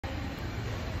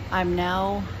I'm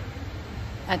now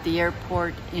at the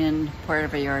airport in Puerta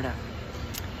Vallarta.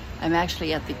 I'm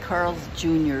actually at the Carl's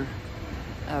Jr.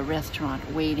 Restaurant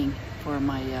waiting for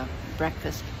my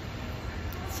breakfast.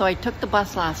 So I took the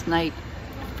bus last night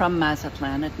from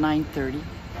Mazatlan at 9:30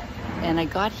 and I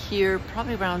got here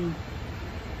probably around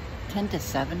 10 to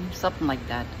 7, something like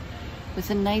that. It was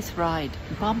a nice ride.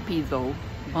 Bumpy though,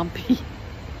 bumpy.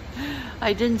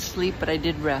 I didn't sleep, but I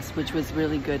did rest, which was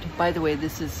really good. By the way,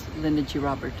 this is Linda G.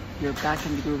 Robert, your Back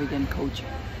in the Groove Again coach.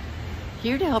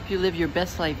 Here to help you live your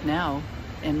best life now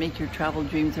and make your travel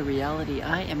dreams a reality.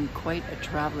 I am quite a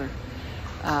traveler.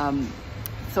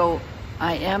 So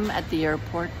I am at the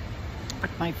airport, but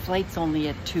my flight's only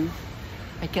at 2.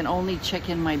 I can only check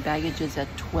in my baggages at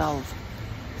 12.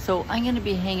 So I'm gonna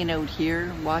be hanging out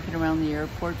here, walking around the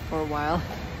airport for a while.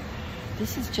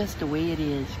 This is just the way it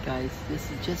is, guys.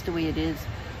 This is just the way it is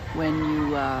when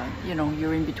you know,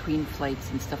 you're in between flights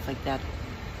and stuff like that.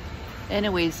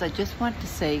 Anyways, I just want to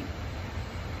say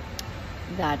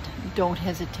that don't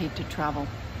hesitate to travel.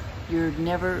 You're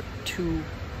never too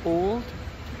old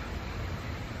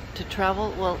to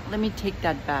travel. Well, let me take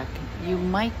that back. You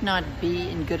might not be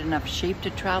in good enough shape to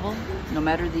travel, no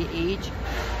matter the age.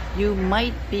 You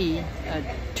might be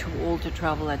too old to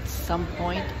travel at some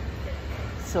point.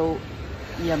 So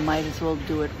you might as well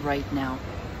do it right now.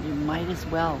 You might as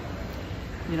well.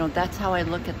 You know, that's how I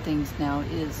look at things now,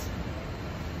 is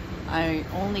I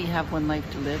only have one life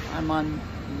to live. I'm on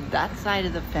that side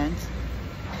of the fence.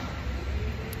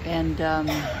 And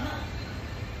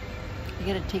you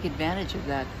gotta take advantage of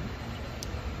that.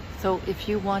 So if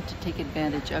you want to take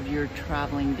advantage of your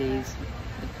traveling days,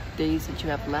 the days that you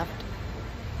have left,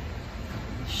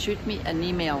 shoot me an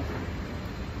email,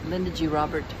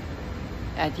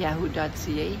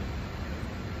 lindagrobert@yahoo.ca.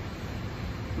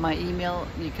 My email,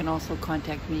 you can also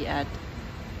contact me at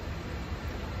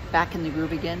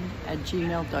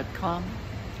backinthegrooveagain@gmail.com.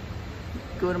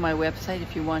 Go to my website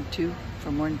if you want to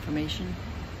for more information,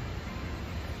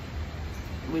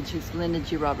 which is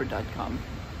lindagrobert.com.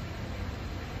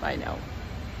 Bye now.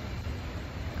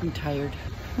 I'm tired.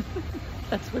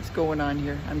 That's what's going on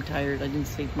here. I'm tired. I didn't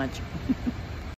sleep much.